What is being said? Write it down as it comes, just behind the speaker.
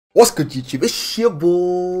What's good, YouTube? It's your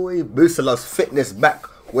boy Musalovesfitness back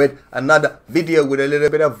with another video with a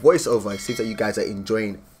little bit of voiceover. It seems that you guys are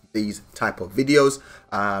enjoying these type of videos.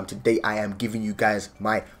 Today I am giving you guys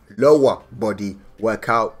my lower body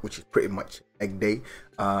workout, which is pretty much leg day,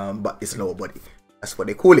 but it's lower body. That's what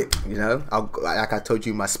they call it, you know. Like I told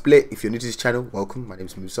you, my split, if you're new to this channel, welcome. My name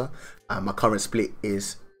is Musa. My current split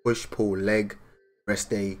is push, pull, leg,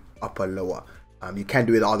 rest day, upper, lower. You can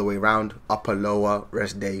do it the other way around, upper, lower,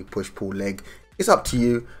 rest day, push, pull, leg. It's up to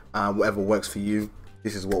you, whatever works for you.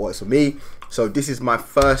 This is what works for me. So this is my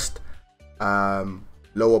first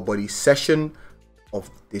lower body session of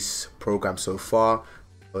this program so far.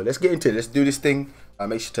 So let's get into it. Let's do this thing.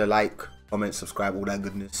 Make sure to like, comment, subscribe, all that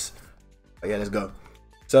goodness. But yeah, let's go.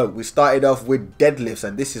 So we started off with deadlifts,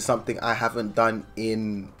 and this is something I haven't done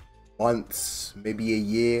in months, maybe a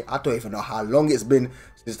year. I don't even know how long it's been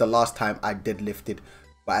since the last time I deadlifted.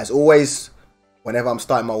 But as always, whenever I'm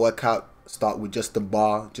starting my workout, start with just the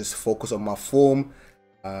bar, just focus on my form,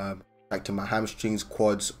 back to my hamstrings,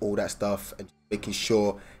 quads, all that stuff, and making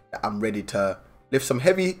sure that I'm ready to lift some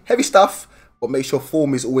heavy stuff, but make sure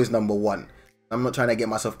form is always number one. I'm not trying to get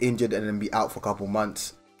myself injured and then be out for a couple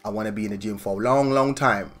months. I want to be in the gym for a long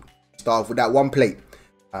time. Start off with that one plate.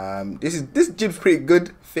 This gym's pretty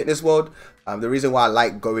good, Fitness World. The reason why I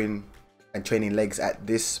like going and training legs at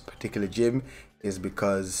this particular gym is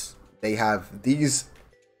because they have these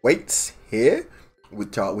weights here,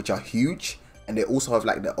 which are huge, and they also have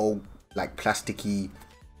like the old like plasticky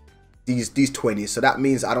these 20s. So that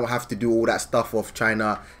means I don't have to do all that stuff of trying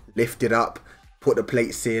to lift it up, put the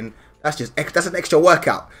plates in. That's an extra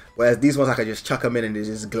workout. Whereas these ones I can just chuck them in and they're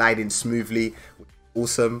just gliding smoothly.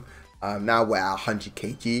 Awesome. Now we're at 100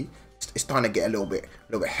 kg. It's starting to get a little bit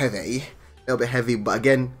heavy, but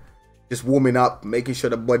again, just warming up, making sure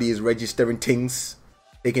the body is registering things,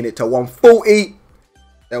 taking it to 140.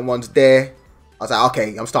 Then once there, I was like,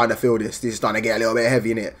 okay, I'm starting to feel this. This is starting to get a little bit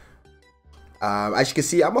heavy in it. As you can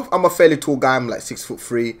see, I'm a fairly tall guy. I'm like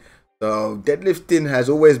 6'3". So deadlifting has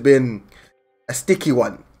always been a sticky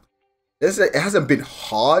one. It hasn't been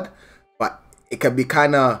hard, but it can be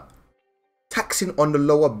kind of taxing on the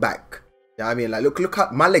lower back. You know what I mean? Like look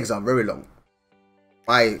at my legs are very long.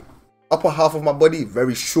 My upper half of my body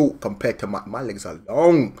very short compared to my legs are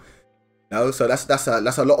long. You know? So that's a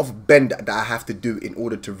lot of bend that I have to do in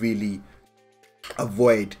order to really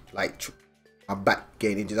avoid like my back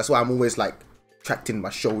getting injured. That's why I'm always like tracting my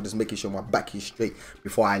shoulders, making sure my back is straight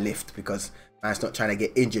before I lift, because I'm not trying to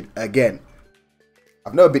get injured again.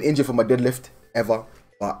 I've never been injured from my deadlift ever,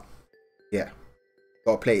 but yeah,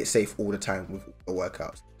 gotta play it safe all the time with the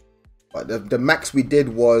workouts. But the max we did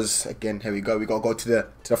was, again, here we go. We gotta go to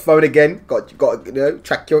the phone again. Got you know,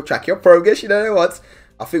 track your progress. You know what?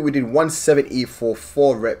 I think we did 170 for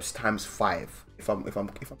 4 reps times 5. If I'm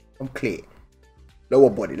clear. Lower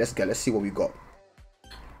body. Let's go. Let's see what we got.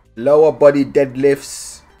 Lower body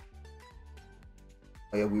deadlifts.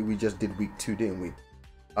 Oh yeah, we just did week 2, didn't we?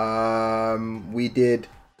 We did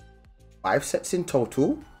 5 sets in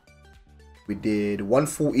total. We did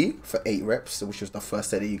 140 for 8 reps, which was the first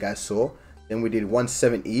set that you guys saw. Then we did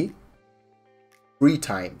 170 3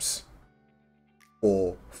 times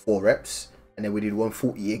for 4 reps, and then we did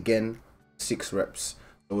 140 again, 6 reps.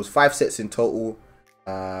 So it was 5 sets in total.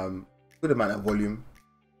 Good amount of volume.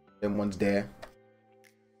 Then one's there.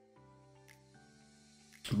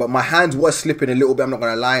 But my hands were slipping a little bit, I'm not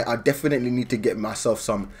gonna lie. I definitely need to get myself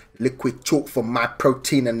some liquid chalk for my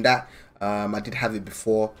protein and that. I did have it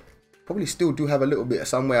before. Probably still do have a little bit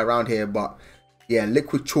somewhere around here, but yeah,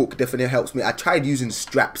 liquid chalk definitely helps me. I tried using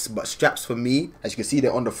straps, but straps for me, as you can see,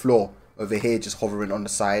 they're on the floor over here, just hovering on the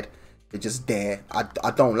side. They're just there.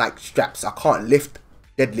 I don't like straps. I can't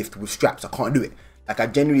deadlift with straps. I can't do it. Like, I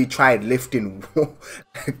genuinely tried lifting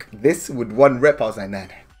like this with 1 rep. I was like, nah.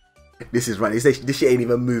 This is right. This shit ain't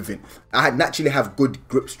even moving. I naturally have good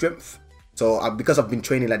grip strength, so because I've been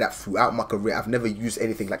training like that throughout my career, I've never used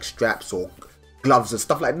anything like straps or gloves and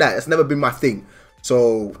stuff like that. It's never been my thing.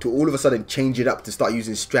 So to all of a sudden change it up to start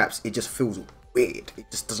using straps, it just feels weird. It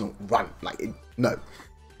just doesn't run no.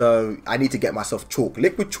 So I need to get myself chalk.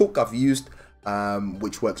 Liquid chalk I've used,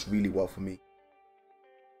 which works really well for me.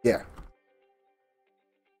 Yeah.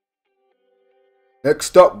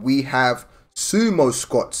 Next up we have sumo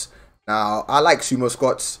squats. Now, I like sumo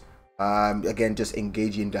squats. Again, just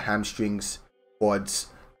engaging the hamstrings, quads.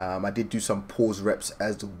 I did do some pause reps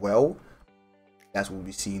as well. That's what we'll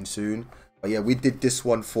be seeing soon. But yeah, we did this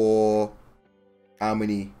one for, how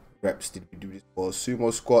many reps did we do this for?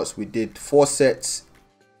 Sumo squats, we did 4 sets.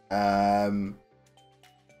 For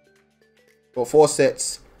 4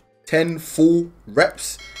 sets, 10 full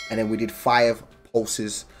reps, and then we did 5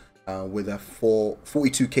 pulses. with a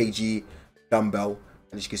 42 kg dumbbell,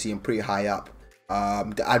 and as you can see, I'm pretty high up.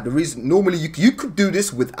 The reason normally you could do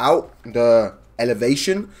this without the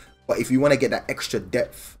elevation, but if you want to get that extra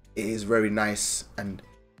depth, it is very nice, and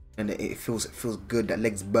it feels good. That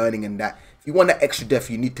leg's burning, and that if you want that extra depth,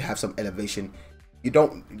 you need to have some elevation.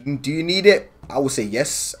 Do you need it? I would say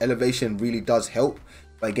yes. Elevation really does help,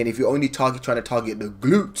 but again, if you're only trying to target the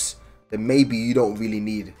glutes, then maybe you don't really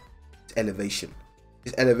need elevation.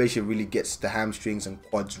 This elevation really gets the hamstrings and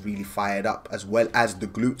quads really fired up, as well as the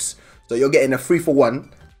glutes. So you're getting a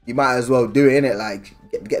 3-for-1. You might as well do it, innit? Like,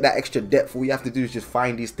 get that extra depth. All you have to do is just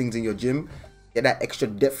find these things in your gym, get that extra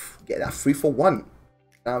depth, get that 3-for-1. You know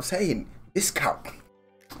what I'm saying? Discount.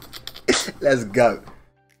 Let's go.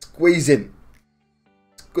 Squeezing.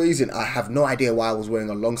 I have no idea why I was wearing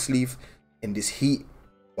a long sleeve in this heat,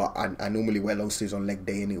 but I normally wear long sleeves on leg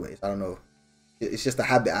day anyways. I don't know. It's just a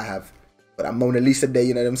habit I have. But I'm Mona Lisa Day,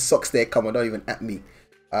 you know, them socks there, come on, don't even at me.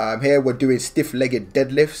 Here we're doing stiff-legged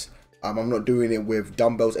deadlifts. I'm not doing it with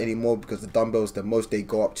dumbbells anymore, because the dumbbells, the most they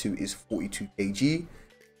go up to is 42 kg.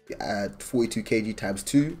 42 kg times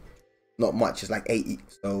 2, not much, it's like 80.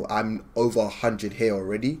 So I'm over 100 here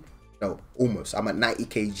already. No, almost. I'm at 90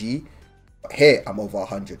 kg. But here I'm over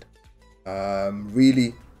 100.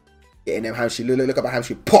 Really getting them hamstrings. Look at my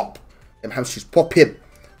hamstring pop. Them hamstrings pop in.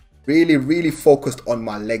 Really focused on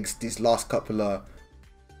my legs these last couple of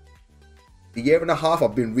year and a half.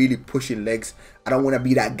 I've been really pushing legs. I don't want to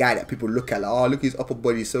be that guy that people look at like, oh, look, his upper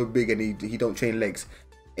body is so big and he don't train legs.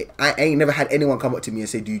 I ain't never had anyone come up to me and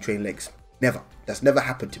say, do you train legs? Never. That's never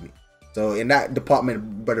happened to me. So in that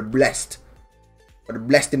department, brother blessed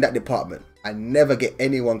in that department. I never get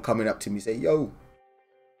anyone coming up to me and say, yo,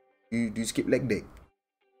 do you skip leg day?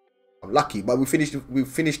 I'm lucky. But we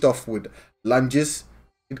finished off with lunges,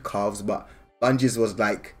 calves, but lunges was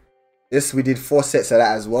like this. We did 4 sets of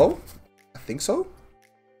that as well, I think so.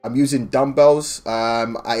 I'm using dumbbells.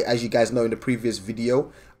 As you guys know, in the previous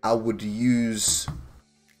video, I would use,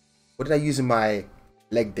 what did I use in my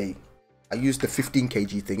leg day? I used the 15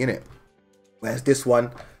 kg thing, innit? Whereas this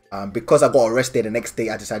one, because I got a rest day the next day,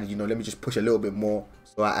 I decided, you know, let me just push a little bit more.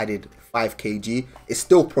 So I added 5 kg. It's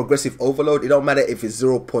still progressive overload. It don't matter if it's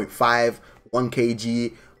 0.5, 1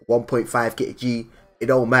 kg, 1.5 kg. It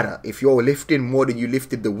don't matter. If you're lifting more than you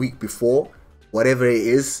lifted the week before, whatever it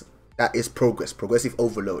is, that is progressive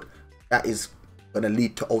overload. That is going to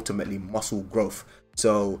lead to ultimately muscle growth.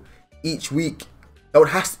 So each week,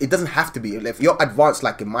 it doesn't have to be. If you're advanced,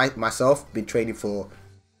 like in myself, been training for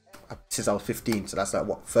since I was 15, so that's like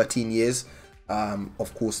what, 13 years.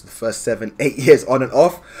 Of course, the first 7-8 years on and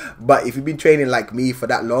off. But if you've been training like me for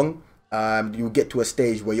that long, you'll get to a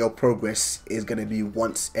stage where your progress is going to be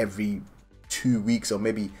once every 2 weeks, or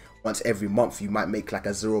maybe once every month. You might make like a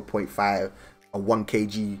 0.5 or 1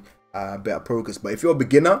 kg better progress. But if you're a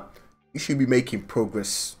beginner, you should be making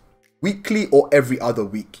progress weekly or every other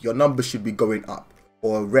week. Your numbers should be going up,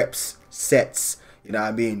 or reps, sets, you know what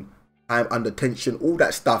I mean, time under tension, all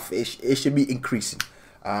that stuff. It should be increasing.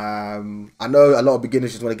 I know a lot of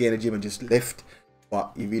beginners just want to get in the gym and just lift,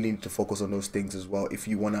 but you really need to focus on those things as well if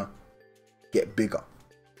you want to get bigger.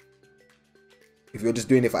 If you're just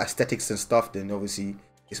doing it for aesthetics and stuff, then obviously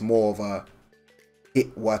it's more of a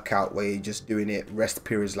HIIT workout where you're just doing it, rest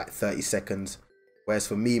periods like 30 seconds. Whereas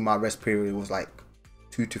for me, my rest period was like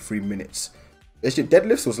 2 to 3 minutes.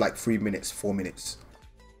 Deadlifts was like 3 minutes, 4 minutes.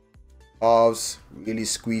 Calves, really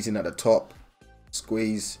squeezing at the top.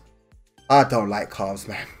 Squeeze. I don't like calves,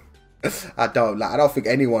 man. I don't think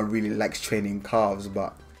anyone really likes training calves,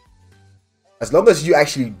 but as long as you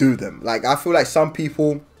actually do them. Like, I feel like some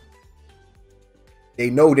people, they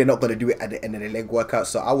know they're not going to do it at the end of the leg workout,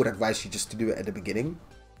 so I would advise you just to do it at the beginning.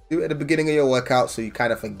 Do it at the beginning of your workout so you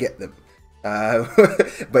kind of forget them.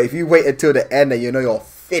 But if you wait until the end and you know you're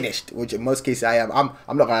finished, which in most cases I am,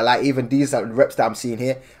 I'm not going to lie, even these reps that I'm seeing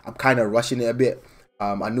here, I'm kind of rushing it a bit.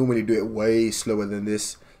 I normally do it way slower than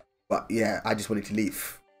this, but yeah, I just wanted to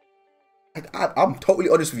leave. I'm totally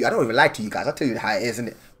honest with you. I don't even lie to you guys. I'll tell you how it is, isn't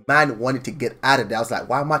it? Man wanted to get out of there. I was like,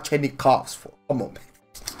 why am I training calves for? Come on,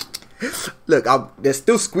 man. Look, they're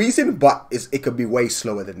still squeezing, but it could be way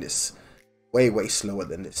slower than this. Way slower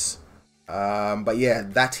than this. But yeah,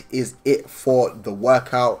 that is it for the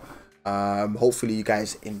workout. Hopefully you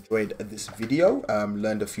guys enjoyed this video,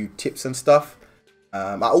 learned a few tips and stuff.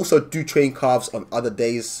 I also do train calves on other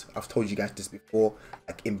days. I've told you guys this before,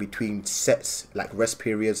 like in between sets, like rest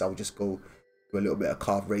periods, I will just go do a little bit of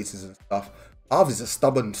calf raises and stuff. Calves is a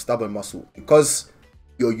stubborn muscle, because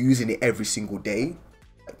you're using it every single day,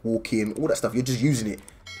 like walking, all that stuff. You're just using it.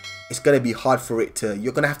 It's gonna be hard for it to.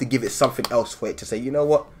 You're gonna have to give it something else for it to say, you know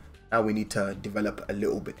what? Now we need to develop a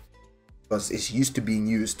little bit. because it's used to being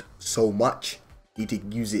used so much. You need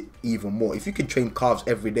to use it even more. If you can train calves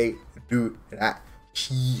every day, do that.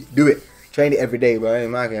 Do it. Train it every day, bro. I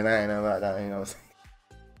ain't know about that, you know what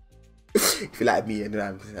I'm saying? If you like me, you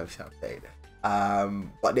know what I'm saying.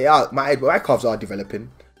 But they are, my calves are developing,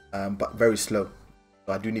 but very slow.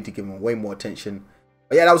 So I do need to give them way more attention.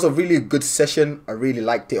 But yeah, that was a really good session. I really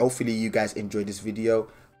liked it. Hopefully you guys enjoyed this video.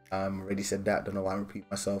 Already said that, don't know why I'm repeating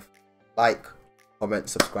myself. Like, comment,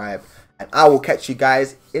 subscribe, and I will catch you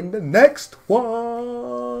guys in the next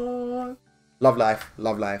one. Love life,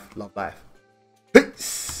 love life, love life.